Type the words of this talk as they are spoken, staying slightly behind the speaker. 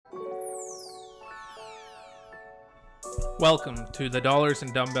Welcome to the Dollars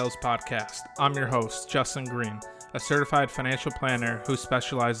and Dumbbells podcast. I'm your host, Justin Green, a certified financial planner who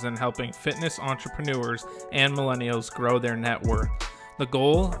specializes in helping fitness entrepreneurs and millennials grow their net worth. The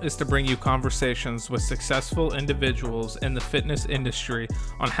goal is to bring you conversations with successful individuals in the fitness industry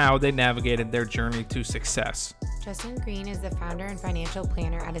on how they navigated their journey to success. Justin Green is the founder and financial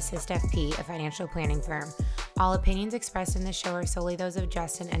planner at Assist FP, a financial planning firm. All opinions expressed in this show are solely those of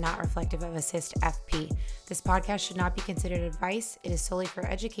Justin and not reflective of Assist FP. This podcast should not be considered advice. It is solely for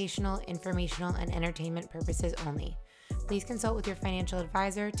educational, informational, and entertainment purposes only. Please consult with your financial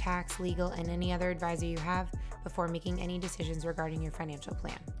advisor, tax, legal, and any other advisor you have before making any decisions regarding your financial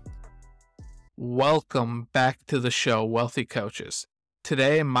plan. Welcome back to the show, Wealthy Coaches.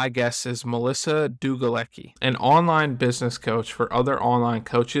 Today, my guest is Melissa Dugalecki, an online business coach for other online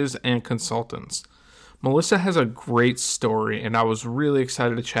coaches and consultants. Melissa has a great story, and I was really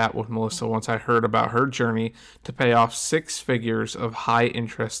excited to chat with Melissa once I heard about her journey to pay off 6 figures of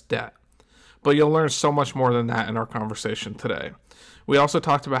high-interest debt. But you'll learn so much more than that in our conversation today. We also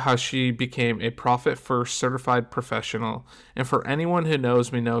talked about how she became a Profit First certified professional, and for anyone who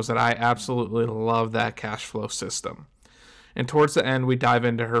knows me knows that I absolutely love that cash flow system. And towards the end, we dive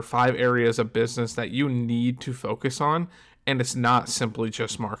into her 5 areas of business that you need to focus on, and it's not simply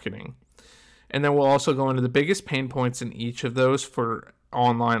just marketing. And then we'll also go into the biggest pain points in each of those for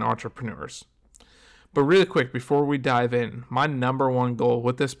online entrepreneurs. But really quick, before we dive in, my number one goal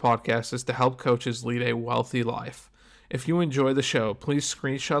with this podcast is to help coaches lead a wealthy life. If you enjoy the show, please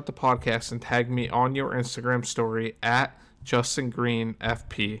screenshot the podcast and tag me on your Instagram story at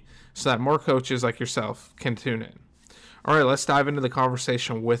JustinGreenFP so that more coaches like yourself can tune in. All right, let's dive into the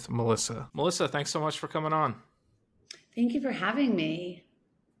conversation with Melissa. Melissa, thanks so much for coming on. Thank you for having me.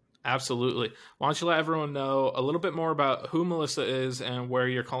 Absolutely. Why don't you let everyone know a little bit more about who Melissa is and where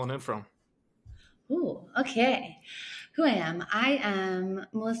you're calling in from? Ooh, okay. Who I am? I am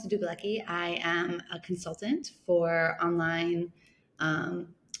Melissa Dugalecki. I am a consultant for online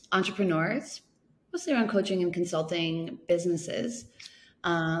entrepreneurs, mostly around coaching and consulting businesses,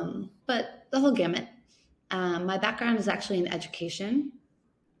 but the whole gamut. My background is actually in education.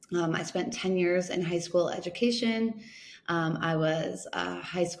 I spent 10 years in high school education. I was a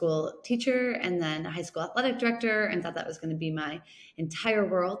high school teacher and then a high school athletic director and thought that was going to be my entire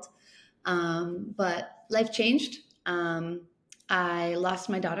world. But life changed. I lost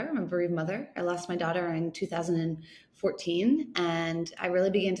my daughter. I'm a bereaved mother. I lost my daughter in 2014 and I really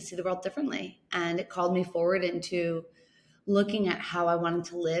began to see the world differently. And it called me forward into looking at how I wanted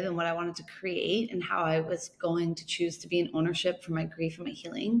to live and what I wanted to create and how I was going to choose to be in ownership for my grief and my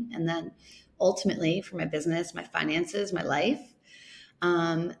healing. And then ultimately for my business, my finances, my life.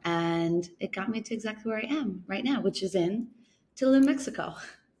 And it got me to exactly where I am right now, which is in Tulum, Mexico.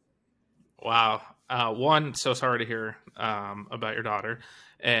 Wow. One, so sorry to hear about your daughter.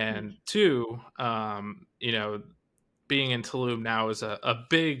 And 2, being in Tulum now is a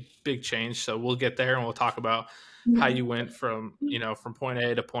big, big change. So we'll get there and we'll talk about how you went from point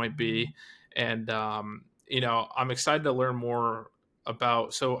A to point B. And, I'm excited to learn more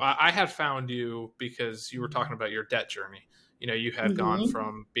about, so I had found you because you were talking about your debt journey. You had gone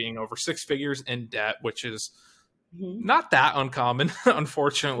from being over 6 figures in debt, which is not that uncommon,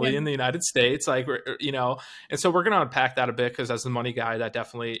 unfortunately, in the United States, and so we're going to unpack that a bit because as the money guy, that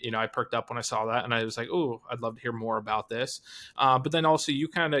definitely, I perked up when I saw that and I was like, oh, I'd love to hear more about this. But then also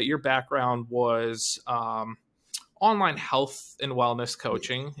your background was online health and wellness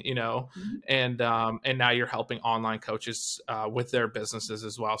coaching, and now you're helping online coaches with their businesses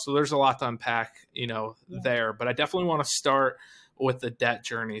as well. So there's a lot to unpack, there, but I definitely want to start with the debt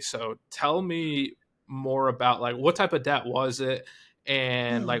journey. So tell me more about what type of debt was it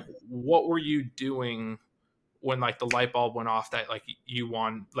and what were you doing when the light bulb went off that you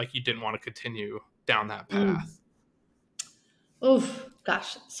didn't want to continue down that path? Oh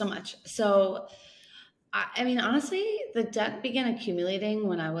gosh, so much. So I mean, honestly, the debt began accumulating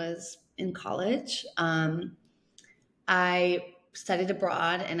when I was in college. I studied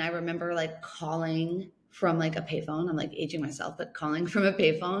abroad and I remember calling from a payphone. I'm aging myself, but calling from a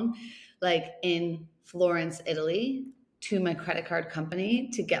payphone in Florence, Italy, to my credit card company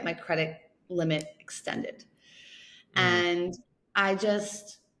to get my credit limit extended. And I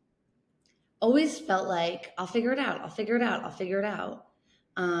just always felt like, I'll figure it out.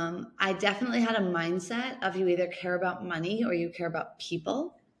 I definitely had a mindset of you either care about money or you care about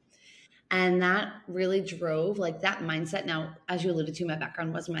people. And that really drove that mindset. Now, as you alluded to, my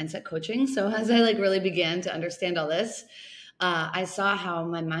background was mindset coaching. So as I really began to understand all this, I saw how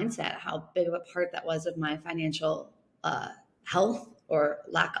my mindset, how big of a part that was of my financial health or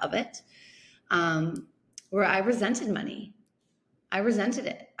lack of it. where I resented money. I resented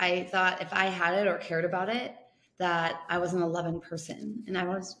it. I thought if I had it or cared about it, that I was an 11 person and I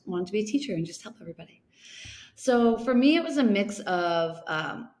wanted to be a teacher and just help everybody. So for me, it was a mix of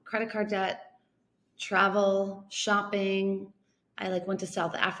credit card debt, travel, shopping. I like went to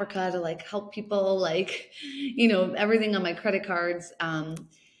South Africa to like help people, like, everything on my credit cards.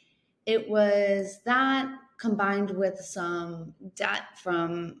 It was that combined with some debt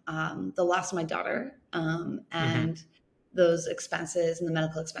from the loss of my daughter and those expenses and the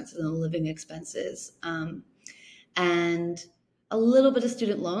medical expenses and the living expenses. And a little bit of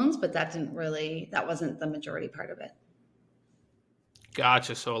student loans, but that wasn't the majority part of it.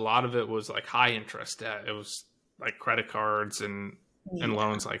 Gotcha. So a lot of it was like high interest debt. It was like credit cards and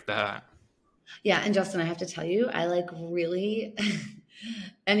loans like that. Yeah. And Justin, I have to tell you, I like really,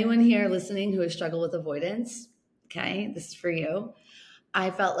 anyone here listening who has struggled with avoidance, okay, this is for you. I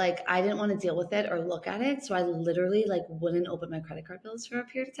felt like I didn't want to deal with it or look at it. So I literally like wouldn't open my credit card bills for a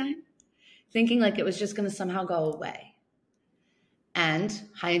period of time, thinking like it was just going to somehow go away. And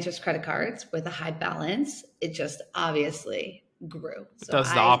high interest credit cards with a high balance, it just obviously grew. It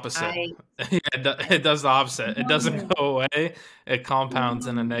does the opposite. It does the opposite. It doesn't go away. It compounds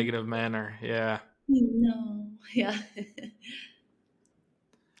in a negative manner. Yeah. No. Yeah.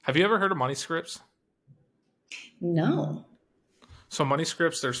 Have you ever heard of money scripts? No. So money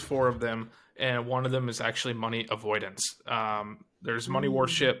scripts, there's 4 of them, and one of them is actually money avoidance. There's money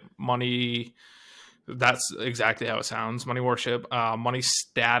worship, money. That's exactly how it sounds. Money worship, money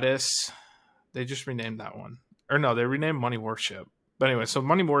status. They just renamed that one. Or no, they renamed money worship. But anyway, so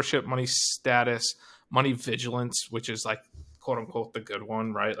money worship, money status, money vigilance, which is like quote unquote the good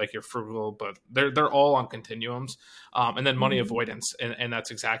one, right? Like you're frugal, but they're all on continuums. And then money avoidance. And that's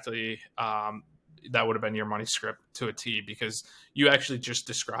exactly that would have been your money script to a T, because you actually just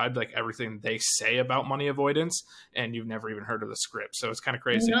described like everything they say about money avoidance and you've never even heard of the script. So it's kind of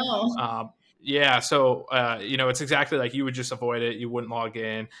crazy. No. Yeah. So, it's exactly like you would just avoid it. You wouldn't log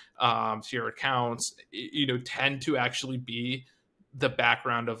in to your accounts, tend to actually be the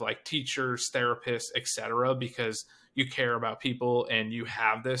background of like teachers, therapists, etc., because you care about people and you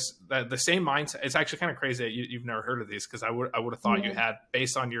have the same mindset. It's actually kind of crazy that you've never heard of these, because I would have thought you had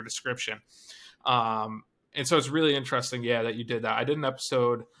based on your description. And so it's really interesting, that you did that. I did an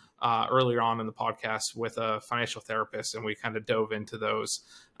episode earlier on in the podcast with a financial therapist, and we kind of dove into those.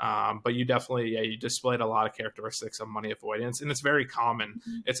 But you definitely, you displayed a lot of characteristics of money avoidance, and it's very common.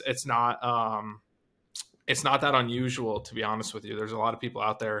 It's not that unusual, to be honest with you. There's a lot of people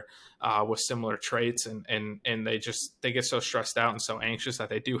out there with similar traits, and they get so stressed out and so anxious that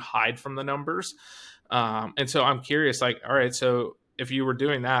they do hide from the numbers. And so I'm curious, like, all right, so if you were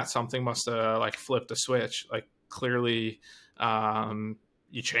doing that, something must have like flipped a switch. Like clearly,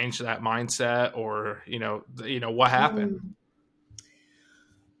 you changed that mindset, or what happened?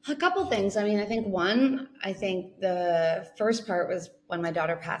 A couple things. I mean, I think the first part was when my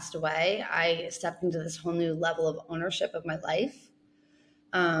daughter passed away. I stepped into this whole new level of ownership of my life,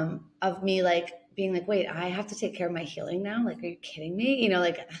 of me like being like, wait, I have to take care of my healing now. Like, are you kidding me?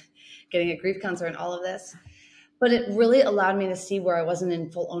 Like getting a grief counselor and all of this. But it really allowed me to see where I wasn't in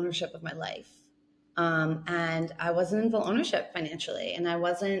full ownership of my life. And I wasn't in full ownership financially, and I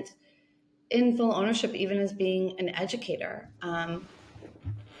wasn't in full ownership even as being an educator.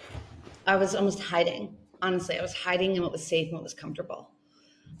 I was almost hiding. Honestly, I was hiding in what was safe and what was comfortable.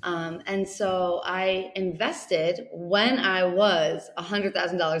 And so I invested when I was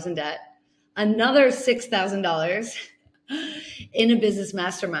 $100,000 in debt, another $6,000 in a business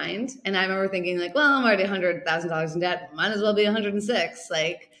mastermind. And I remember thinking like, well, I'm already $100,000 in debt. Might as well be 106.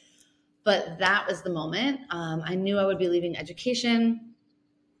 But that was the moment. I knew I would be leaving education,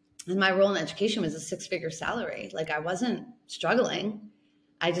 and my role in education was a 6-figure salary. Like I wasn't struggling.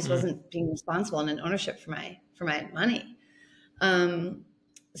 I just wasn't being responsible and in ownership for my money.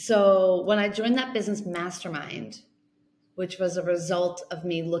 So when I joined that business mastermind, which was a result of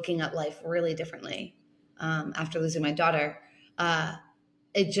me looking at life really differently after losing my daughter,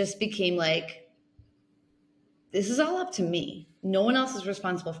 it just became like, this is all up to me. No one else is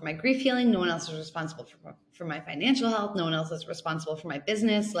responsible for my grief healing. No one else is responsible for my financial health. No one else is responsible for my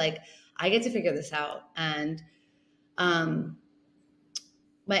business. Like I get to figure this out. And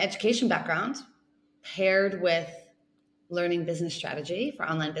my education background paired with learning business strategy for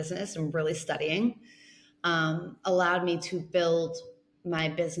online business and really studying allowed me to build my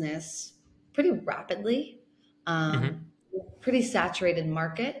business pretty rapidly, pretty saturated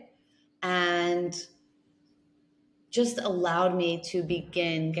market, and just allowed me to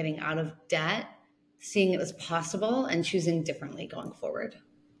begin getting out of debt, seeing it was possible, and choosing differently going forward.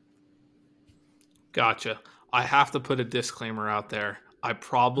 Gotcha. I have to put a disclaimer out there. I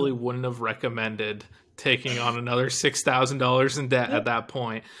probably wouldn't have recommended taking on another $6,000 in debt at that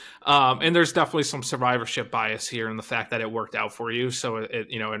point. And there's definitely some survivorship bias here in the fact that it worked out for you. So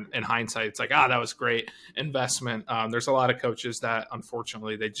in hindsight, it's like, that was great investment. There's a lot of coaches that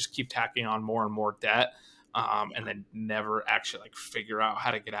unfortunately they just keep tacking on more and more debt. And then never actually figure out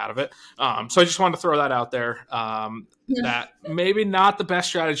how to get out of it. So I just wanted to throw that out there. That maybe not the best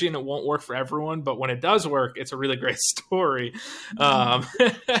strategy and it won't work for everyone, but when it does work, it's a really great story.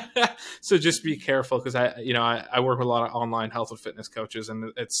 So just be careful because I work with a lot of online health and fitness coaches,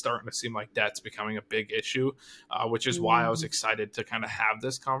 and it's starting to seem like debt's becoming a big issue, which is why I was excited to kind of have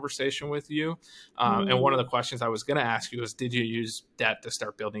this conversation with you. And one of the questions I was going to ask you is, did you use debt to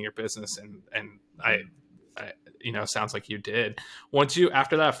start building your business? And I sounds like you did.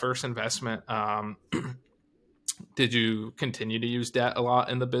 After that first investment, did you continue to use debt a lot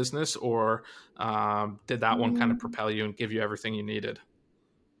in the business, or did that one kind of propel you and give you everything you needed?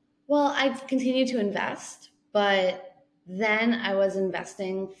 Well, I've continued to invest, but then I was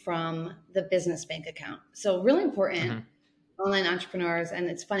investing from the business bank account. So really important, online entrepreneurs. And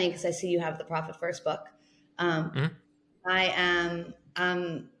it's funny because I see you have the Profit First book. I am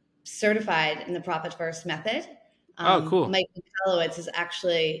certified in the Profit First method. Cool. Mike Michalowicz is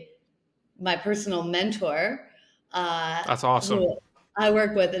actually my personal mentor. That's awesome. Who I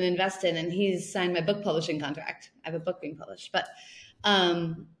work with and invest in, and he's signed my book publishing contract. I have a book being published. But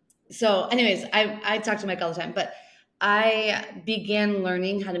so anyways, I talk to Mike all the time, but I began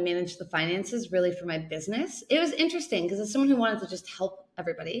learning how to manage the finances really for my business. It was interesting because as someone who wanted to just help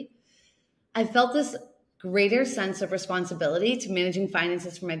everybody, I felt this greater sense of responsibility to managing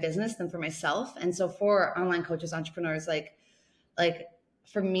finances for my business than for myself. And so for online coaches, entrepreneurs, like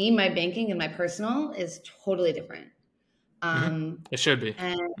for me, my banking and my personal is totally different. It should be.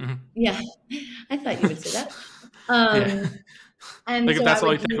 And yeah, I thought you would say that. And if that's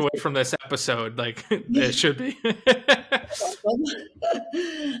all you take away from this episode, it should be.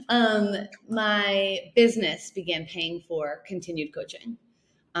 My business began paying for continued coaching.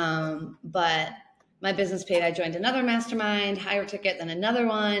 But my business paid, I joined another mastermind, higher ticket, then another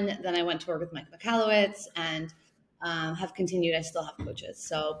one. Then I went to work with Mike Michalowicz and have continued. I still have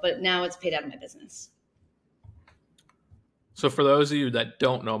coaches. But now it's paid out of my business. So for those of you that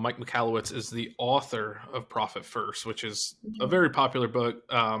don't know, Mike Michalowicz is the author of Profit First, which is a very popular book.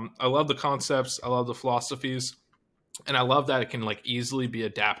 I love the concepts. I love the philosophies. And I love that it can easily be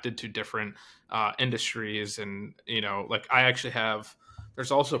adapted to different industries. And, I actually have,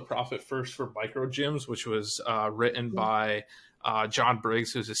 there's also Profit First for micro gyms, which was written by John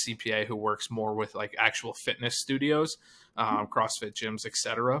Briggs, who's a CPA who works more with actual fitness studios, CrossFit gyms,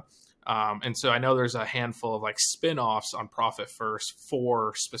 etc. And so I know there's a handful of spin-offs on Profit First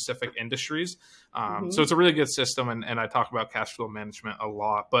for specific industries. So it's a really good system. And I talk about cash flow management a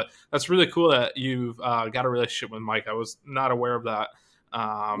lot, but that's really cool that you've got a relationship with Mike. I was not aware of that.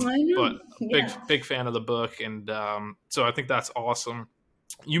 But big fan of the book. And so I think that's awesome.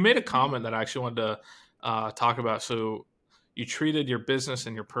 You made a comment that I actually wanted to talk about. So you treated your business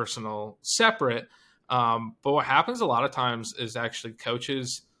and your personal separate. But what happens a lot of times is actually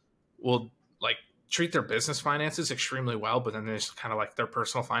coaches will treat their business finances extremely well, but then there's kind of their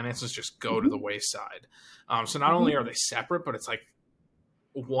personal finances just go to the wayside. So not only are they separate, but it's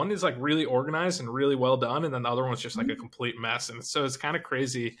one is really organized and really well done. And then the other one's just a complete mess. And so it's kind of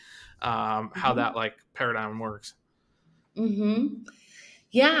crazy how that paradigm works.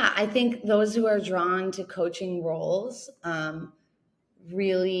 Yeah. I think those who are drawn to coaching roles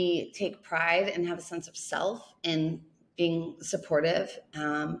really take pride and have a sense of self in being supportive,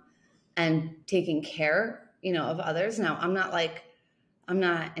 and taking care, of others. Now, I'm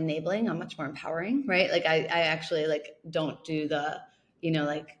not enabling. I'm much more empowering, right? I actually don't do the,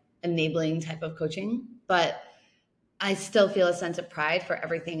 enabling type of coaching, but I still feel a sense of pride for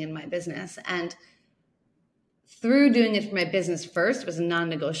everything in my business. And through doing it for my business first was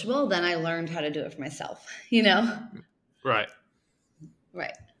non-negotiable. Then I learned how to do it for myself, Right.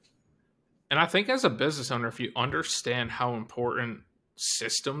 Right. And I think as a business owner, if you understand how important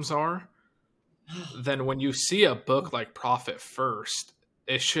systems are, then when you see a book like Profit First,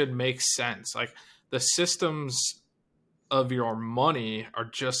 it should make sense. The systems of your money are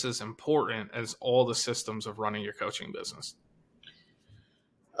just as important as all the systems of running your coaching business.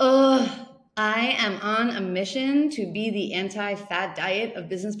 I am on a mission to be the anti-fad diet of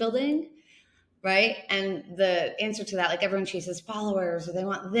business building, right? And the answer to that, everyone chases followers or they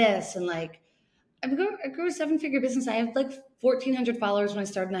want this, and I grew a 7-figure business. I have 1,400 followers when I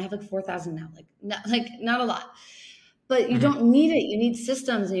started, and I have 4,000 now. Not a lot, but you don't need it. You need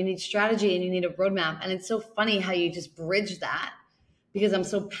systems and you need strategy and you need a roadmap. And it's so funny how you just bridge that, because I'm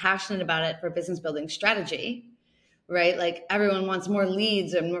so passionate about it for business building strategy, right? Like everyone wants more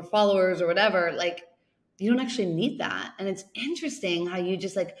leads and more followers or whatever. Like you don't actually need that. And it's interesting how you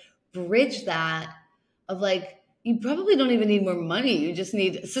just like bridge that of like, you probably don't even need more money. You just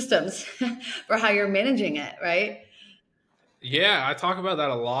need systems for how you're managing it, right? Yeah, I talk about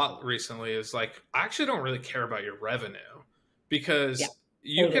that a lot recently. Is like, I actually don't really care about your revenue, because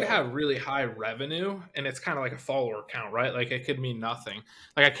you could have really high revenue and it's kind of like a follower count, right? Like it could mean nothing.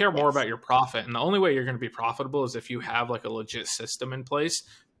 Like I care more about your profit. And the only way you're going to be profitable is if you have like a legit system in place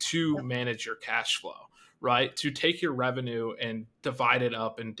to manage your cash flow, right? To take your revenue and divide it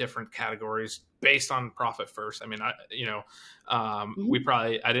up in different categories based on profit first. I mean, I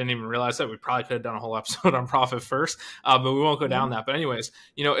didn't even realize that. We probably could have done a whole episode on profit first, but we won't go down that. But anyways,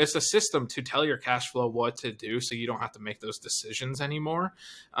 it's a system to tell your cash flow what to do so you don't have to make those decisions anymore.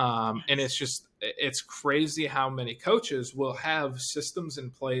 And it's crazy how many coaches will have systems in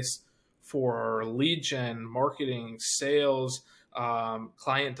place for lead gen, marketing, sales,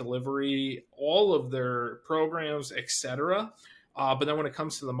 client delivery, all of their programs, etc. But then when it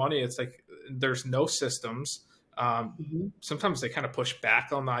comes to the money, it's like there's no systems. Sometimes they kind of push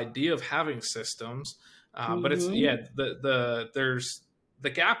back on the idea of having systems, but it's there's the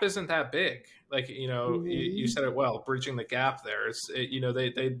gap isn't that big. Like you said it well, bridging the gap there is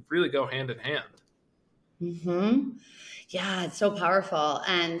they really go hand in hand. Yeah, it's so powerful.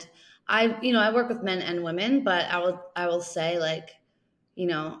 And I work with men and women, but I will say, like,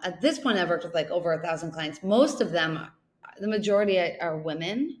 at this point I've worked with like over 1,000 clients. Most of them, the majority are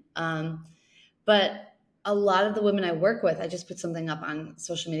women. But a lot of the women I work with, I just put something up on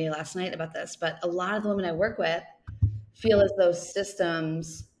social media last night about this, but a lot of the women I work with feel as though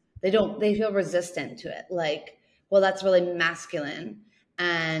systems, they feel resistant to it. Like, well, that's really masculine.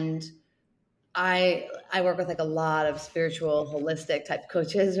 And I work with like a lot of spiritual, holistic type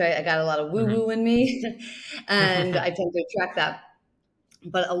coaches, right? I got a lot of woo-woo in me and I tend to attract that.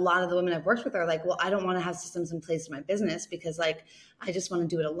 But a lot of the women I've worked with are like, well, I don't want to have systems in place in my business because like, I just want to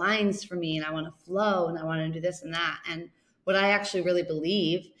do what aligns for me and I want to flow and I want to do this and that. And what I actually really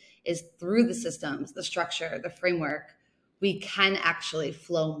believe is through the systems, the structure, the framework, we can actually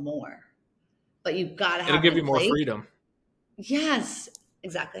flow more. But you've got to have it'll give you more freedom. Yes,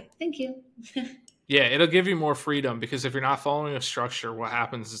 exactly. Thank you. Yeah, it'll give you more freedom, because if you're not following a structure, what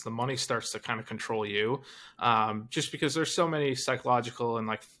happens is the money starts to kind of control you, just because there's so many psychological and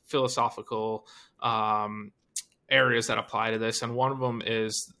like philosophical areas that apply to this. And one of them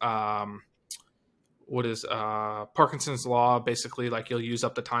is Parkinson's law. Basically, like you'll use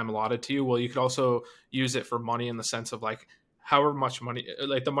up the time allotted to you. Well, you could also use it for money in the sense of like however much money,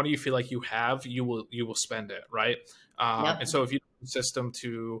 like the money you feel like you have, you will spend it, right? And so if you have a system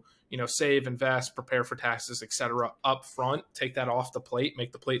to save, invest, prepare for taxes, etc. up front, take that off the plate,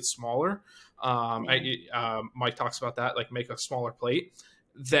 make the plate smaller. Mike talks about that, like make a smaller plate.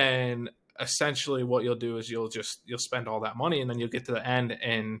 Then essentially what you'll do is you'll spend all that money, and then you'll get to the end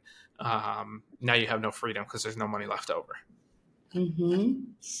and now you have no freedom because there's no money left over.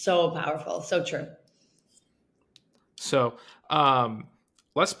 So powerful. So true. So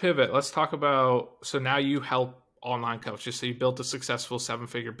let's pivot. Let's talk about, so now you help online coaches. So you built a successful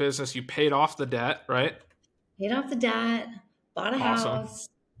 7-figure business. You paid off the debt, right? Paid off the debt, bought a house.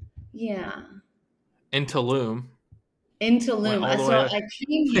 Yeah. In Tulum. So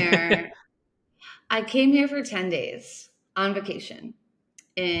I came here for 10 days on vacation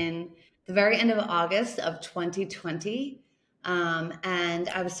in the very end of August of 2020. And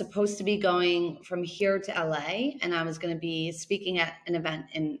I was supposed to be going from here to LA, and I was going to be speaking at an event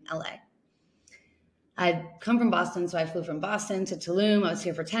in LA. I'd come from Boston, so I flew from Boston to Tulum. I was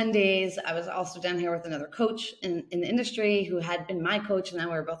here for 10 days. I was also down here with another coach in the industry who had been my coach, and then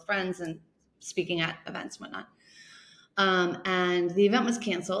we were both friends and speaking at events and whatnot. And the event was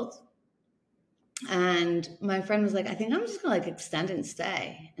canceled. And my friend was like, I think I'm just going to like extend and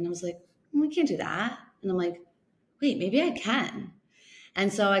stay. And I was like, we can't do that. And I'm like, wait, maybe I can.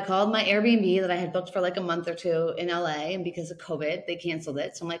 And so I called my Airbnb that I had booked for like a month or two in LA, and because of COVID, they canceled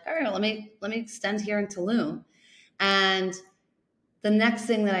it. So I'm like, all right, let me extend here in Tulum. And the next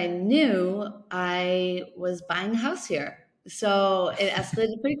thing that I knew, I was buying a house here. So it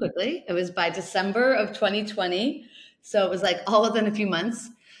escalated pretty quickly. It was by December of 2020. So it was like all within a few months.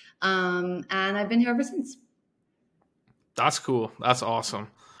 And I've been here ever since. That's cool. That's awesome.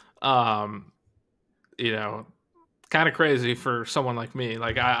 Kind of crazy for someone like me.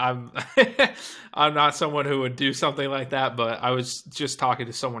 Like I'm not someone who would do something like that, but I was just talking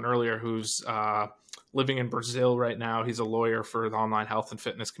to someone earlier who's living in Brazil right now. He's a lawyer for the online health and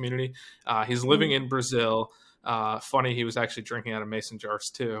fitness community. He's living in Brazil. Funny, he was actually drinking out of mason jars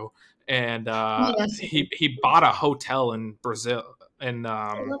too. And he bought a hotel in Brazil. And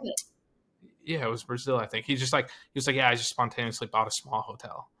I love it. yeah, it was Brazil, I think. He was like, yeah, I just spontaneously bought a small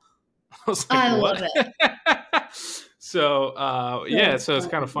hotel. I was like, I what? love it. So yeah, so it's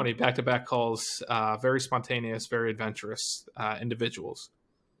kind of funny. Back-to-back calls, very spontaneous, very adventurous individuals.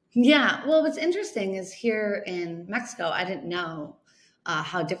 Yeah. Well, what's interesting is here in Mexico, I didn't know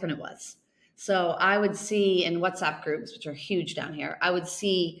how different it was. So I would see in WhatsApp groups, which are huge down here, I would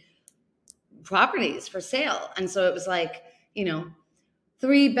see properties for sale. And so it was like,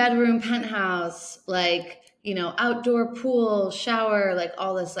 3-bedroom penthouse, like, outdoor pool, shower, like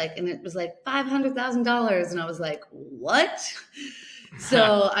all this, like, and it was like $500,000. And I was like, what?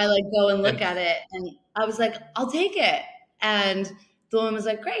 So I like go and look at it and I was like, I'll take it. And the woman was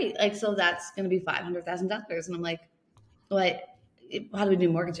like, great. Like, so that's going to be $500,000. And I'm like, what? How do we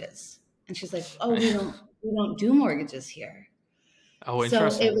do mortgages? And she's like, oh, we don't do mortgages here. Oh,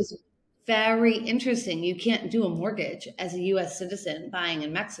 interesting. So it was very interesting. You can't do a mortgage as a U.S. citizen buying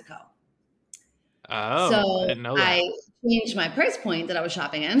in Mexico. Oh, so I didn't know that. I changed my price point that I was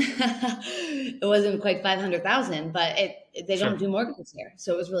shopping in. It wasn't quite $500,000, but they don't do mortgages here.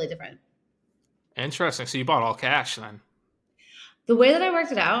 So it was really different. Interesting. So you bought all cash then? The way that I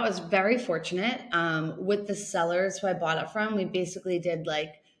worked it out, I was very fortunate with the sellers who I bought it from. We basically did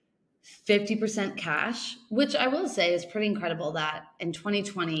like 50% cash, which I will say is pretty incredible that in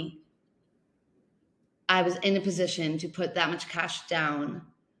 2020, I was in a position to put that much cash down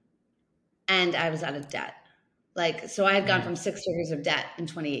and I was out of debt. Like, so I had gone from 6 figures of debt in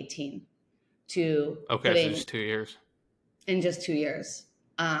 2018 to so just 2 years. In just 2 years.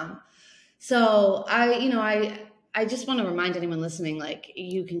 So I just want to remind anyone listening, like,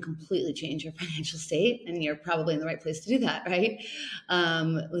 you can completely change your financial state and you're probably in the right place to do that, right?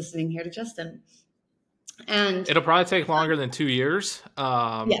 Listening here to Justin. And it'll probably take longer than 2 years.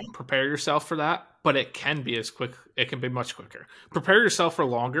 Prepare yourself for that, but it can be as quick. It can be much quicker. Prepare yourself for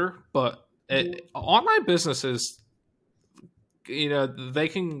longer, but online businesses, they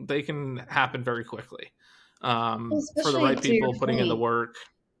can happen very quickly for the right people putting in the work.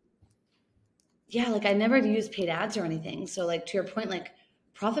 Yeah, like I never use paid ads or anything. So like to your point, like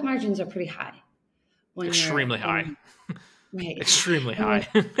profit margins are pretty high. Extremely high. Right. Extremely high.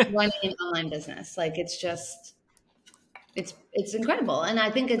 Running an online business. Like it's just, it's incredible. And I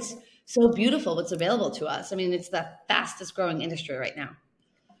think it's so beautiful what's available to us. I mean, it's the fastest growing industry right now.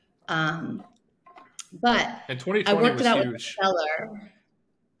 But and 2020 I worked was it out huge. with the seller.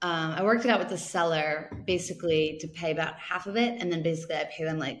 I worked it out with the seller basically to pay about half of it. And then basically I pay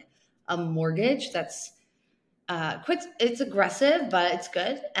them like a mortgage that's quick. It's aggressive, but it's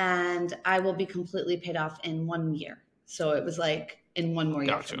good. And I will be completely paid off in 1 year. So it was like in 1 more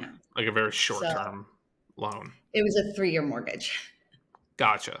year from now. Like a very short-term loan. It was a 3-year mortgage.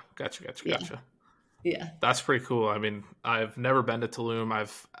 Gotcha. Yeah. That's pretty cool. I mean, I've never been to Tulum.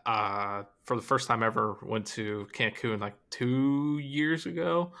 I've, for the first time ever, went to Cancun like 2 years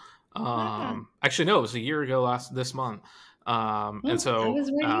ago. Actually, no, it was a year ago this month. And so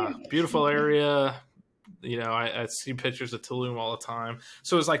beautiful area. I see pictures of Tulum all the time.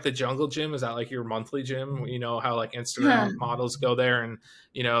 So it's like the Jungle Gym. Is that like your monthly gym? You know how like Instagram models go there and,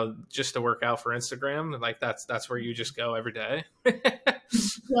 just to work out for Instagram. Like that's where you just go every day.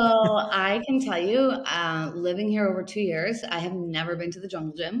 So I can tell you, living here over 2 years, I have never been to the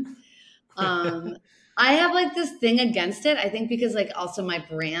Jungle Gym. I have like this thing against it. I think because like also my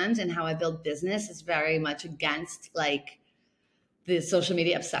brand and how I build business is very much against like the social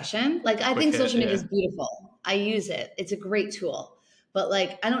media obsession. Like I think social media is beautiful. I use it. It's a great tool, but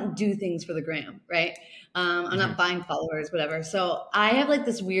like, I don't do things for the gram, right? I'm not buying followers, whatever. So I have like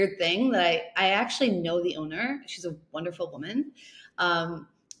this weird thing that I actually know the owner. She's a wonderful woman.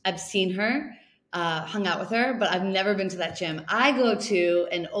 I've seen her, hung out with her, but I've never been to that gym. I go to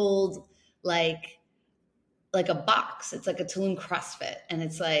an old, like a box. It's like a Tulum CrossFit. And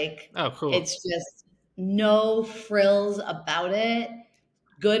it's like, oh, cool. It's just no frills about it.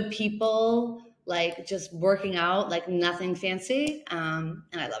 Good people, like just working out, like nothing fancy. And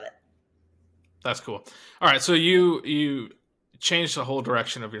I love it. That's cool. All right. So you changed the whole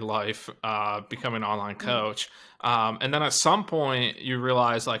direction of your life, becoming an online coach. And then at some point you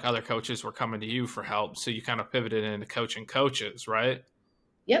realized like other coaches were coming to you for help. So you kind of pivoted into coaching coaches, right?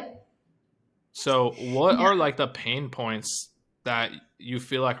 Yep. So what are like the pain points that you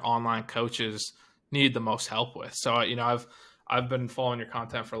feel like online coaches need the most help with? So, I've been following your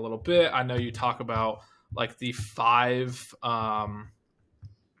content for a little bit. I know you talk about like the 5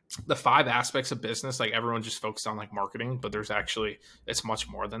 the 5 aspects of business, like everyone just focused on like marketing, but it's much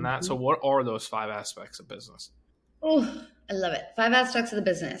more than that. So what are those 5 aspects of business? Oh, I love it. 5 aspects of the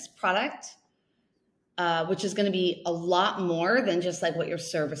business: product, which is going to be a lot more than just like what your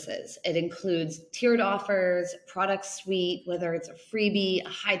service is. It includes tiered offers, product suite, whether it's a freebie, a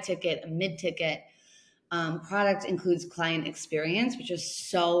high ticket, a mid ticket. Product includes client experience, which is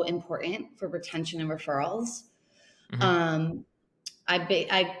so important for retention and referrals.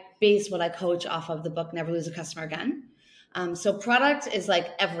 I base what I coach off of the book, Never Lose a Customer Again. So product is like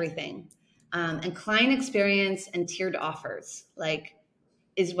everything. And client experience and tiered offers, like,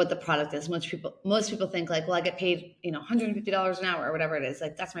 is what the product is. Most people think like, well, I get paid, $150 an hour or whatever it is.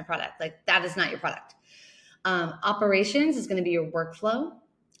 Like, that's my product. Like, that is not your product. Operations is going to be your workflow.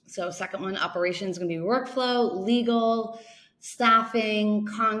 So second one, operations is going to be workflow, legal, staffing,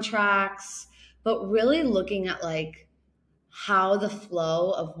 contracts, but really looking at like how the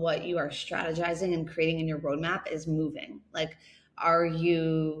flow of what you are strategizing and creating in your roadmap is moving. Like,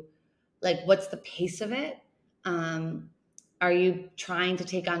 what's the pace of it? Are you trying to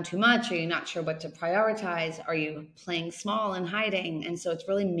take on too much? Are you not sure what to prioritize? Are you playing small and hiding? And so it's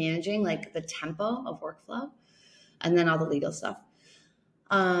really managing like the tempo of workflow and then all the legal stuff.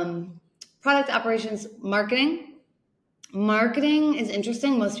 Product, operations, marketing. Marketing is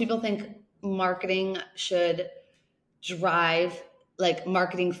interesting. Most people think marketing should drive like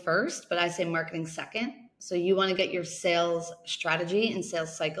marketing first, but I say marketing second. So you want to get your sales strategy and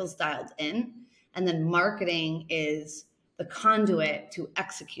sales cycles dialed in, and then marketing is the conduit to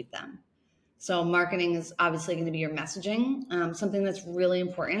execute them. So marketing is obviously going to be your messaging. Something that's really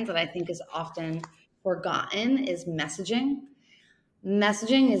important that I think is often forgotten is messaging.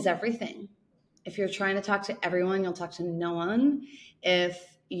 Messaging is everything. If you're trying to talk to everyone, you'll talk to no one. If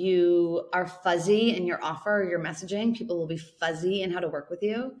you are fuzzy in your offer or your messaging, people will be fuzzy in how to work with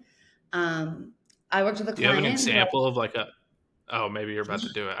you. I worked with a client. Do you have an example of like maybe you're about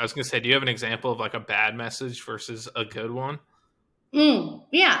to do it. I was going to say, do you have an example of like a bad message versus a good one?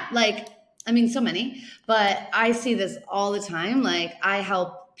 Yeah. So many, but I see this all the time. Like, I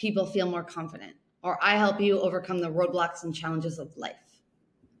help people feel more confident, or I help you overcome the roadblocks and challenges of life.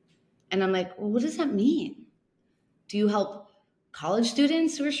 And I'm like, well, what does that mean? Do you help college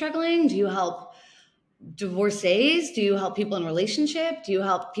students who are struggling? Do you help divorcees? Do you help people in relationship? Do you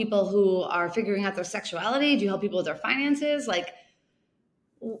help people who are figuring out their sexuality? Do you help people with their finances? Like,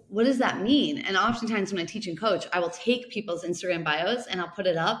 what does that mean? And oftentimes when I teach and coach, I will take people's Instagram bios and I'll put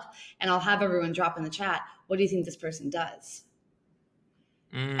it up and I'll have everyone drop in the chat, what do you think this person does?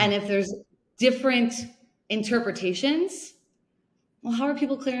 And if there's different interpretations, well, how are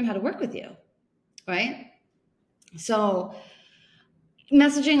people clearing how to work with you? Right? So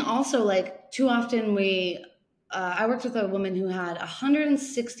messaging also, like, too often I worked with a woman who had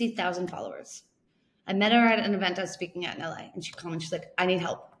 160,000 followers. I met her at an event I was speaking at in LA, and she called me. She's like, I need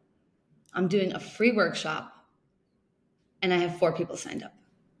help. I'm doing a free workshop and I have 4 people signed up.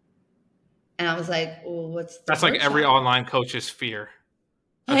 And I was like, well, that's like every online coach's fear.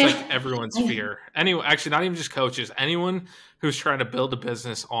 That's like everyone's fear. Anyway, actually, not even just coaches, anyone who's trying to build a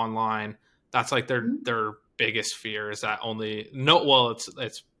business online, that's like their biggest fear is that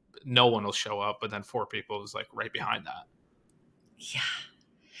it's no one will show up, but then 4 people is like right behind that. Yeah.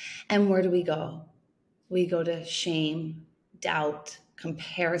 And where do we go? We go to shame, doubt,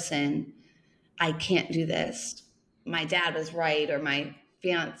 comparison. I can't do this. My dad was right, or my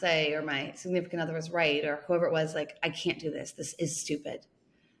fiance or my significant other was right, or whoever it was, like, I can't do this. This is stupid.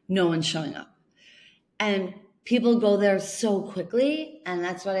 No one's showing up. And people go there so quickly. And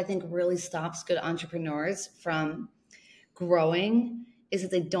that's what I think really stops good entrepreneurs from growing, is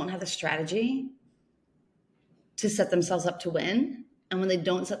that they don't have the strategy to set themselves up to win. And when they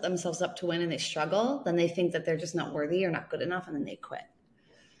don't set themselves up to win and they struggle, then they think that they're just not worthy or not good enough, and then they quit.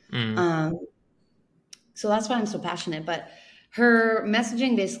 So that's why I'm so passionate. But her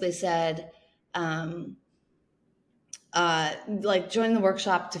messaging basically said, join the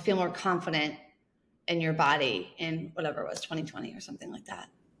workshop to feel more confident in your body in whatever it was, 2020 or something like that.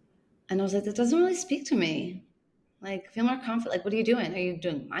 And I was like, that doesn't really speak to me. Like, feel more confident. Like, what are you doing? Are you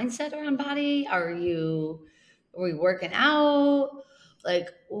doing mindset around body? Are we working out? Like,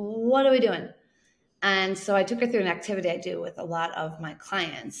 what are we doing? And so I took her through an activity I do with a lot of my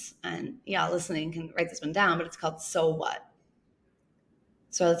clients. And yeah, listening can write this one down, but it's called So What?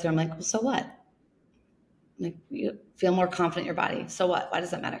 So I looked at her, I'm like, well, so what? Like, you feel more confident in your body. So what? Why does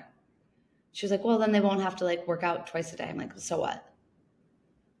that matter? She was like, well, then they won't have to like work out twice a day. I'm like, so what?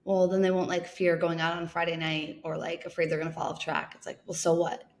 Well, then they won't like fear going out on Friday night or like afraid they're going to fall off track. It's like, well, so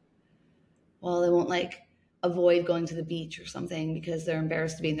what? Well, they won't like avoid going to the beach or something because they're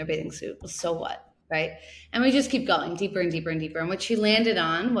embarrassed to be in their bathing suit. Well, so what? Right. And we just keep going deeper and deeper and deeper. And what she landed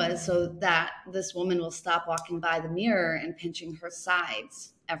on was so that this woman will stop walking by the mirror and pinching her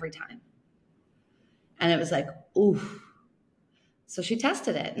sides every time. And it was like, ooh. So she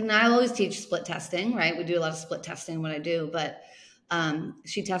tested it. And I always teach split testing, right? We do a lot of split testing in what I do, but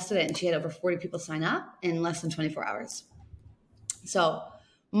she tested it and she had over 40 people sign up in less than 24 hours. So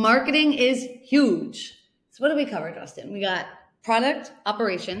marketing is huge. So what do we cover, Justin? We got product,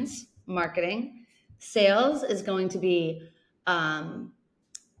 operations, marketing. Sales is going to be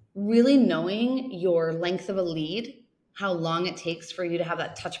really knowing your length of a lead, how long it takes for you to have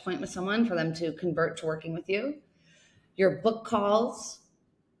that touch point with someone, for them to convert to working with you. Your book calls,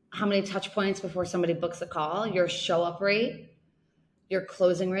 how many touch points before somebody books a call, your show up rate, your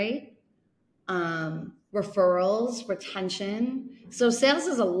closing rate, referrals, retention. So sales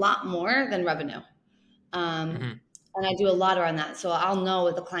is a lot more than revenue. And I do a lot around that. So I'll know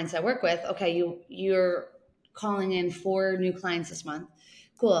with the clients I work with, okay, you're calling in 4 new clients this month.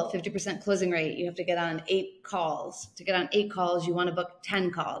 Cool, 50% closing rate. You have to get on 8 calls. To get on 8 calls, you want to book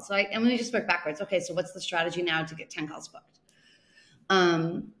 10 calls. Right? And we just work backwards. Okay, so what's the strategy now to get 10 calls booked?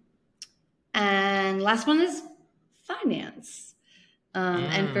 And last one is finance.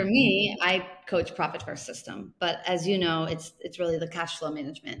 And for me, I coach profit first system. But as you know, it's really the cash flow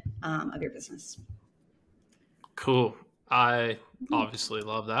management of your business. Cool. I obviously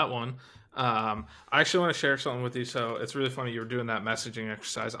love that one. I actually want to share something with you. So it's really funny you were doing that messaging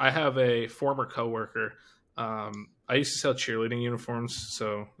exercise. I have a former coworker. I used to sell cheerleading uniforms,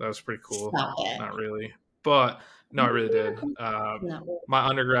 so that was pretty cool. Not really, but no, I really did. My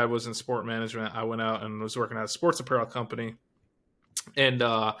undergrad was in sport management. I went out and was working at a sports apparel company, and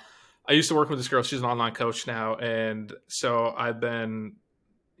I used to work with this girl. She's an online coach now, and so I've been,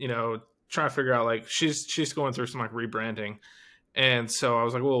 trying to figure out, like, she's going through some like rebranding. And so I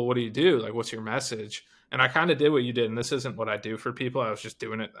was like, well, what do you do? Like, what's your message? And I kind of did what you did. And this isn't what I do for people. I was just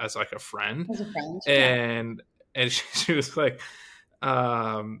doing it as like a friend. And she was like,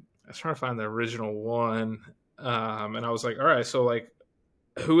 I was trying to find the original one. And I was like, all right, so like,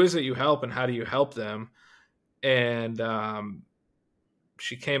 who is it you help and how do you help them? And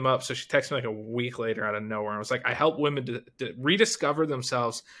she came up. So she texted me like a week later out of nowhere. I was like, I help women to rediscover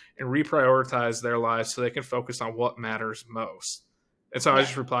themselves and reprioritize their lives so they can focus on what matters most. And so I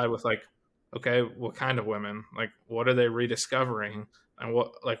just replied with like, okay, what kind of women? Like, what are they rediscovering? And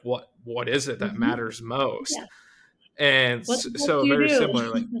what is it that matters most? Yeah. And so very similar,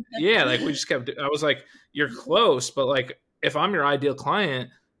 like, yeah, like we just kept, I was like, you're close, but like, if I'm your ideal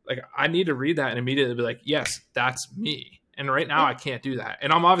client, like I need to read that and immediately be like, yes, that's me. And right now I can't do that.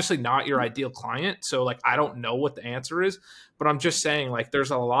 And I'm obviously not your ideal client. So like, I don't know what the answer is, but I'm just saying like,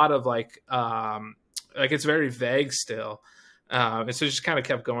 there's a lot of like it's very vague still. And so just kind of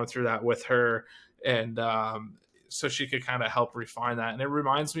kept going through that with her. And so she could kind of help refine that. And it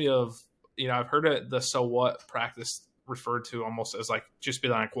reminds me of, I've heard it, the so what practice referred to almost as like, just be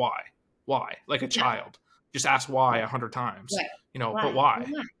like, why, like a child, just ask why 100 times. Right. But why?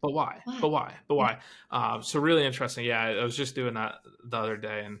 So really interesting. Yeah, I was just doing that the other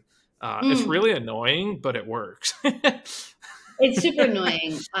day, and it's really annoying, but it works. It's super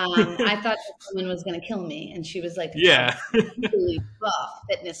annoying. I thought this woman was going to kill me, and she was like, really buff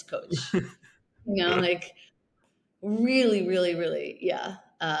fitness coach. Like really, really, really,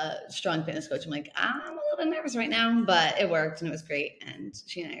 strong fitness coach. I'm like, I'm a little bit nervous right now, but it worked and it was great. And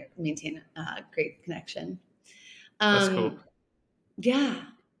she and I maintain a great connection. That's cool. Yeah.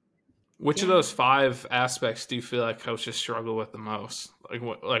 Which of those 5 aspects do you feel like coaches struggle with the most?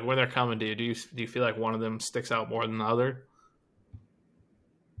 Like when they're coming to you, do you feel like one of them sticks out more than the other?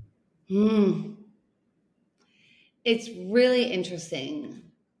 It's really interesting.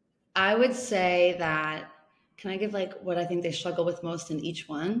 I would say that, can I give like what I think they struggle with most in each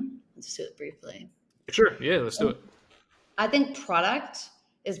one? Let's do it briefly. Sure. Yeah, let's do it. I think product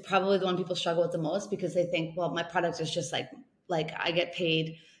is probably the one people struggle with the most because they think, well, my product is just like I get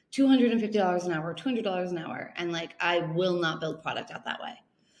paid $250 an hour, $200 an hour. And like, I will not build product out that way.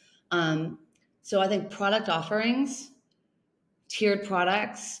 So I think product offerings, tiered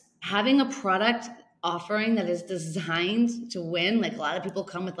products, having a product offering that is designed to win. Like a lot of people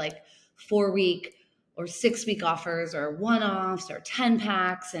come with like 4-week or 6-week offers or one-offs or 10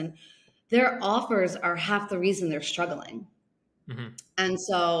 packs, and their offers are half the reason they're struggling. Mm-hmm. And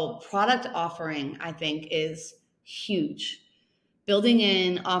so product offering, I think, is huge. Building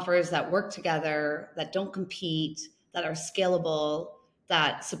in offers that work together, that don't compete, that are scalable,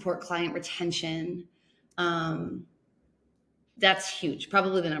 that support client retention. That's huge.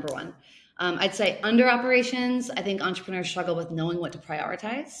 Probably the number one. I'd say under operations, I think entrepreneurs struggle with knowing what to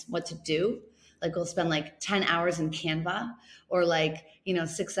prioritize, what to do. Like we'll spend like 10 hours in Canva or like,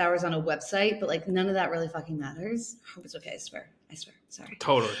 6 hours on a website, but like none of that really fucking matters. I hope it's okay. I swear. Sorry.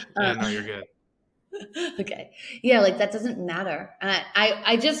 Totally. Yeah, no, you're good. Okay. Yeah. Like that doesn't matter. And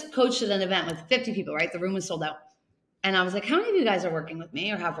I just coached at an event with 50 people, right? The room was sold out. And I was like, how many of you guys are working with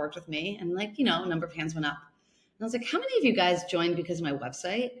me or have worked with me? And like, a number of hands went up. And I was like, how many of you guys joined because of my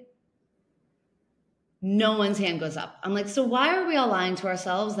website? No one's hand goes up. I'm like, so why are we all lying to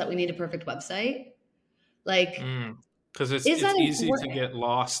ourselves that we need a perfect website? Like, because it's easy to get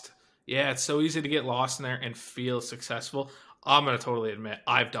lost. Yeah, it's so easy to get lost in there and feel successful. I'm going to totally admit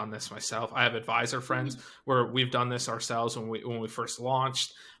I've done this myself. I have advisor friends where we've done this ourselves when we first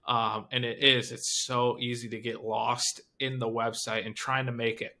launched. And it's so easy to get lost in the website and trying to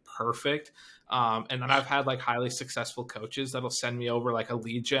make it perfect. And then I've had like highly successful coaches that'll send me over like a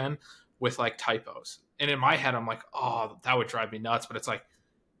lead gen with like typos. And in my head, I'm like, oh, that would drive me nuts. But it's like,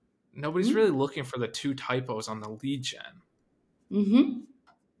 nobody's really looking for the 2 typos on the lead gen.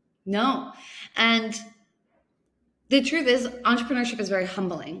 No. And the truth is entrepreneurship is very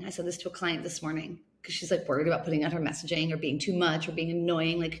humbling. I said this to a client this morning because she's like worried about putting out her messaging or being too much or being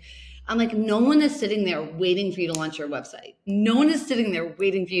annoying. Like, I'm like, no one is sitting there waiting for you to launch your website. No one is sitting there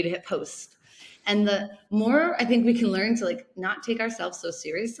waiting for you to hit post. And the more I think we can learn to like not take ourselves so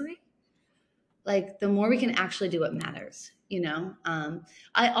seriously, like the more we can actually do what matters,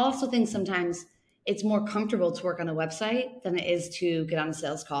 I also think sometimes it's more comfortable to work on a website than it is to get on a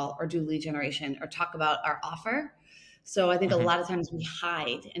sales call or do lead generation or talk about our offer. So I think a lot of times we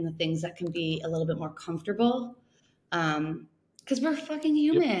hide in the things that can be a little bit more comfortable because we're fucking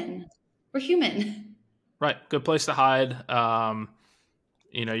human. Yep. We're human. Right. Good place to hide.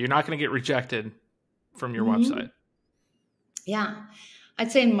 You're not going to get rejected from your website. Yeah.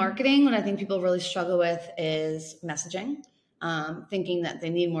 I'd say in marketing, what I think people really struggle with is messaging, thinking that they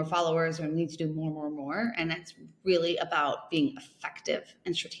need more followers or need to do more. And it's really about being effective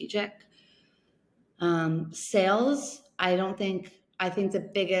and strategic. Sales, I think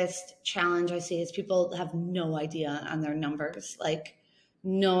the biggest challenge I see is people have no idea on their numbers, like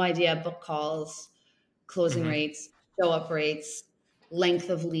no idea book calls, closing rates, show up rates,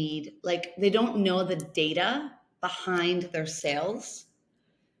 length of lead. Like they don't know the data behind their sales,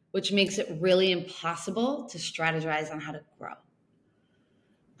 which makes it really impossible to strategize on how to grow.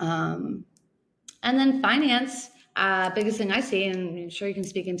 And then finance, biggest thing I see, and I'm sure you can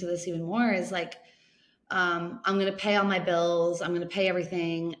speak into this even more, is like, I'm going to pay all my bills. I'm going to pay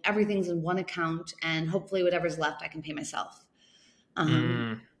everything. Everything's in one account, and hopefully whatever's left, I can pay myself.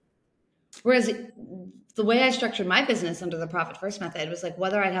 Whereas the way I structured my business under the Profit First method was like,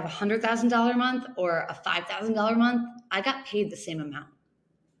 whether I'd have $100,000 a month or a $5,000 a month, I got paid the same amount.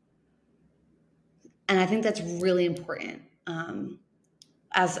 And I think that's really important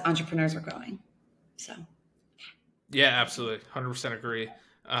as entrepreneurs are growing. So, yeah, absolutely, 100% agree.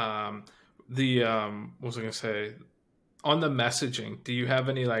 What was I going to say? On the messaging, do you have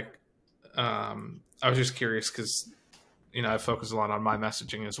any like? I was just curious because I focus a lot on my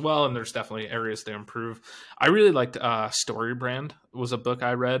messaging as well, and there's definitely areas to improve. I really liked Story Brand was a book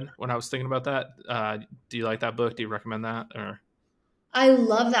I read when I was thinking about that. Do you like that book? Do you recommend that? Or I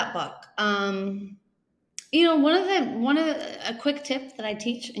love that book. A quick tip that I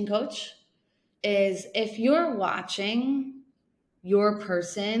teach and coach is if you're watching your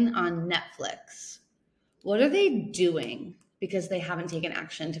person on Netflix, what are they doing because they haven't taken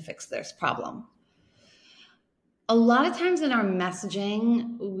action to fix this problem? A lot of times in our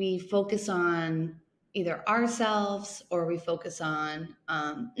messaging, we focus on either ourselves or we focus on,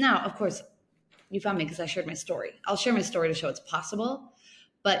 now, of course, you found me because I shared my story. I'll share my story to show it's possible.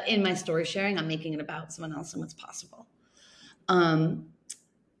 But in my story sharing, I'm making it about someone else and what's possible.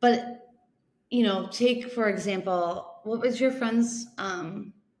 But, take, for example, what was your friend's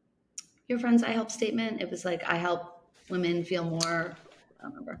I help statement? It was like, I help women feel more, I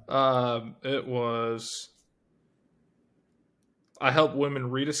don't remember. It was, I help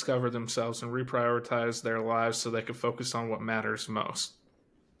women rediscover themselves and reprioritize their lives so they can focus on what matters most.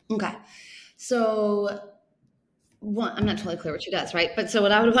 Okay. So I'm not totally clear what she does, right? But so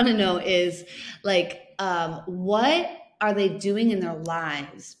what I would want to know is like, what are they doing in their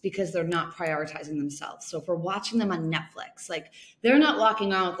lives because they're not prioritizing themselves? So if we're watching them on Netflix, like they're not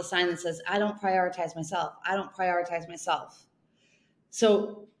walking around with a sign that says, I don't prioritize myself. I don't prioritize myself.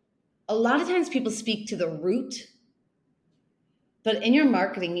 So a lot of times people speak to the root, but in your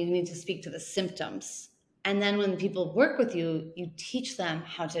marketing, you need to speak to the symptoms. And then when people work with you, you teach them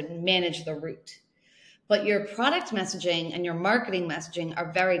how to manage the root. but your product messaging and your marketing messaging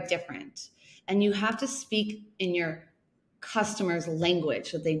are very different. And you have to speak in your customer's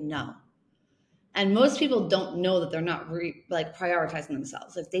language that they know. And most people don't know that they're not prioritizing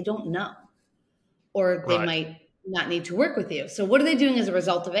themselves. Like they don't know, or they might not need to work with you. So what are they doing as a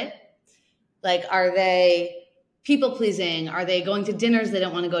result of it? Like, are they people pleasing? Are they going to dinners they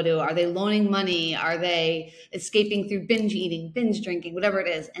don't want to go to? Are they loaning money? Are they escaping through binge eating, binge drinking, whatever it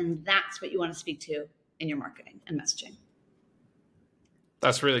is? And that's what you want to speak to in your marketing and messaging.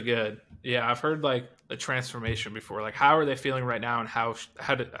 That's really good. Yeah, I've heard like a transformation before. Like, how are they feeling right now, and how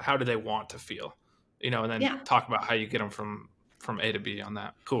do they want to feel? You know, and then talk about how you get them from A to B on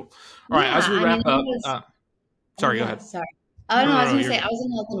that. Cool. All right, as we wrap up. Sorry, go ahead. Sorry. I was going to say, I was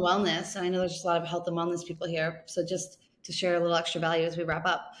in health and wellness, and I know there's just a lot of health and wellness people here. So just to share a little extra value as we wrap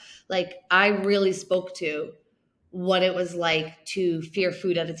up, like I really spoke to what it was like to fear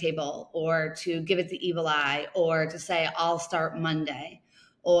food at a table, or to give it the evil eye, or to say, I'll start Monday,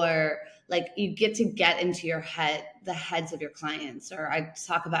 or like you get into your head, the heads of your clients. Or I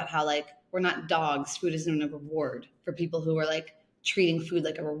talk about how like, we're not dogs. Food isn't a reward for people who are like treating food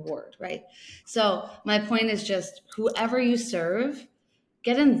like a reward, right? So my point is just whoever you serve,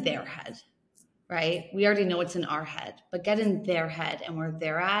 get in their head, right? We already know what's in our head, but get in their head and where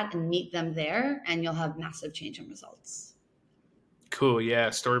they're at and meet them there, and you'll have massive change in results. Cool. Yeah.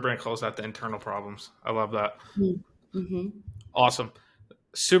 StoryBrand calls out the internal problems. I love that. Mm-hmm. Awesome.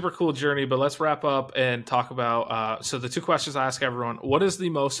 Super cool journey, but let's wrap up and talk about, so the two questions I ask everyone: what is the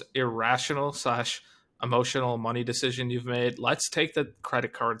most irrational / emotional money decision you've made? Let's take the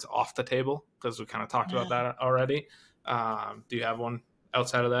credit cards off the table because we kind of talked about that already. Do you have one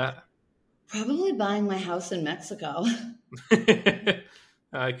outside of that? Probably buying my house in Mexico.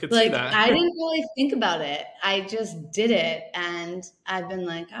 I could see that. I didn't really think about it. I just did it. And I've been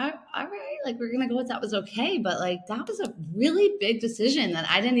like, all right, like we're going to go with that was okay. But like, that was a really big decision that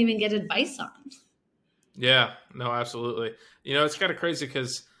I didn't even get advice on. Yeah, no, absolutely. You know, it's kind of crazy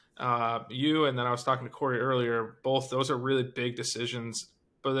because you, and then I was talking to Corey earlier, both those are really big decisions,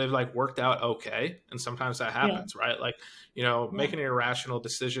 but they've like worked out okay. And sometimes that happens, right? Like, you know, making an irrational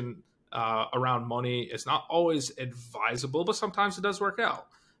decision around money is not always advisable, but sometimes it does work out,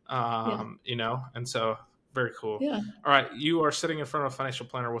 you know? And so very cool. Yeah. All right. You are sitting in front of a financial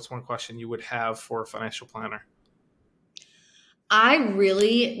planner. What's one question you would have for a financial planner? I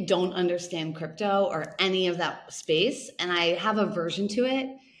really don't understand crypto or any of that space, and I have aversion to it.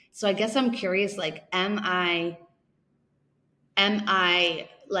 So I guess I'm curious, like, am I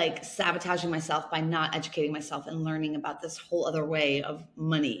like sabotaging myself by not educating myself and learning about this whole other way of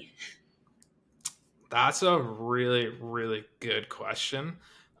money? That's a really, really good question.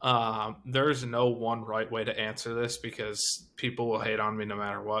 There's no one right way to answer this because people will hate on me no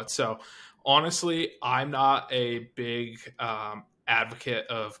matter what. So honestly, I'm not a big advocate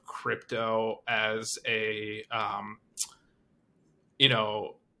of crypto as a, you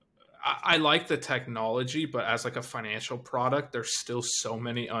know, I like the technology, but as like a financial product, there's still so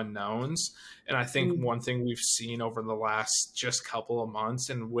many unknowns. And I think one thing we've seen over the last just couple of months,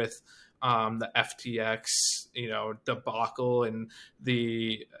 and with the FTX, you know, debacle and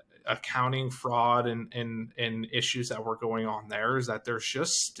the accounting fraud and issues that were going on there, is that there's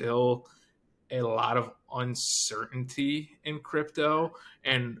just still a lot of uncertainty in crypto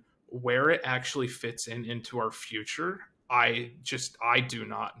and where it actually fits into our future. I do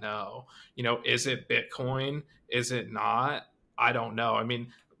not know. You know, is it Bitcoin? Is it not? I don't know. I mean,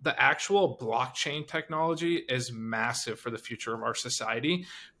 the actual blockchain technology is massive for the future of our society,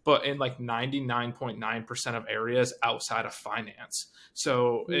 but in like 99.9% of areas outside of finance.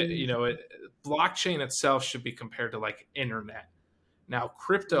 So, blockchain itself should be compared to like internet. Now,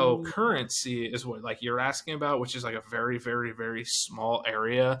 cryptocurrency is what like you're asking about, which is like a very, very, very small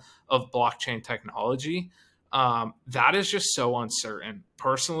area of blockchain technology. That is just so uncertain.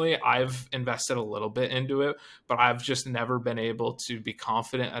 Personally, I've invested a little bit into it, but I've just never been able to be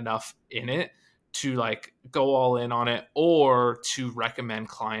confident enough in it to like go all in on it or to recommend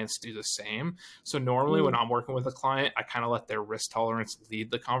clients do the same. So normally when I'm working with a client, I kind of let their risk tolerance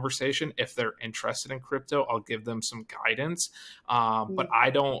lead the conversation. If they're interested in crypto, I'll give them some guidance. But I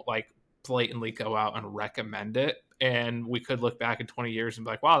don't like blatantly go out and recommend it. And we could look back in 20 years and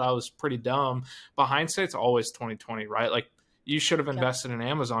be like, wow, that was pretty dumb. But hindsight's always 2020, right? Like you should have invested in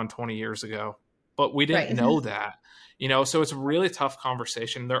Amazon 20 years ago, but we didn't know that, you know? So it's a really tough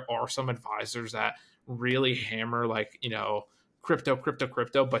conversation. There are some advisors that really hammer like, you know, crypto.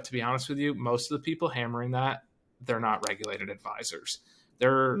 But to be honest with you, most of the people hammering that, they're not regulated advisors.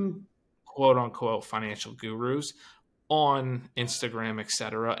 They're quote unquote financial gurus. on Instagram,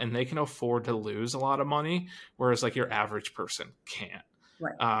 etc., and they can afford to lose a lot of money, whereas like your average person can't.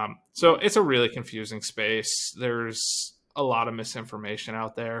 Right. So it's a really confusing space. There's a lot of misinformation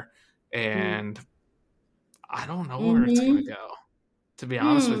out there, and I don't know where it's going to go, to be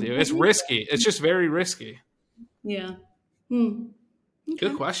honest with you. It's risky. It's just very risky. Yeah. Okay.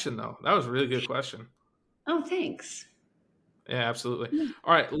 Good question, though. That was a really good question. Oh, thanks. Yeah, absolutely.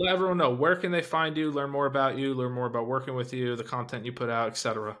 All right, let everyone know, where can they find you, learn more about you, learn more about working with you, the content you put out,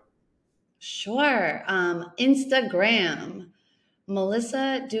 etc. Sure. Instagram,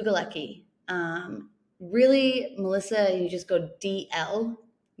 Melissa Dugalecki. Really, Melissa, you just go DLU.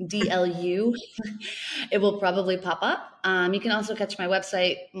 It will probably pop up. You can also catch my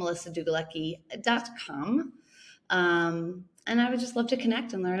website, melissadugalecki.com. And I would just love to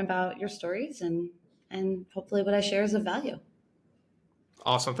connect and learn about your stories and hopefully what I share is of value.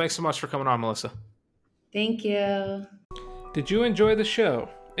 Awesome. Thanks so much for coming on, Melissa. Thank you. Did you enjoy the show?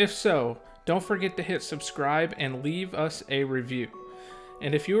 If so, don't forget to hit subscribe and leave us a review.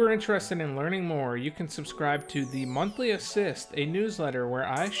 And if you are interested in learning more, you can subscribe to the Monthly Assist, a newsletter where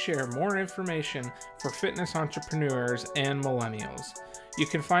I share more information for fitness entrepreneurs and millennials. You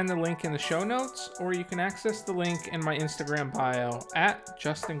can find the link in the show notes, or you can access the link in my Instagram bio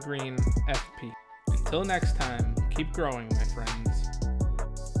 @JustinGreenFP. Until next time, keep growing, my friends.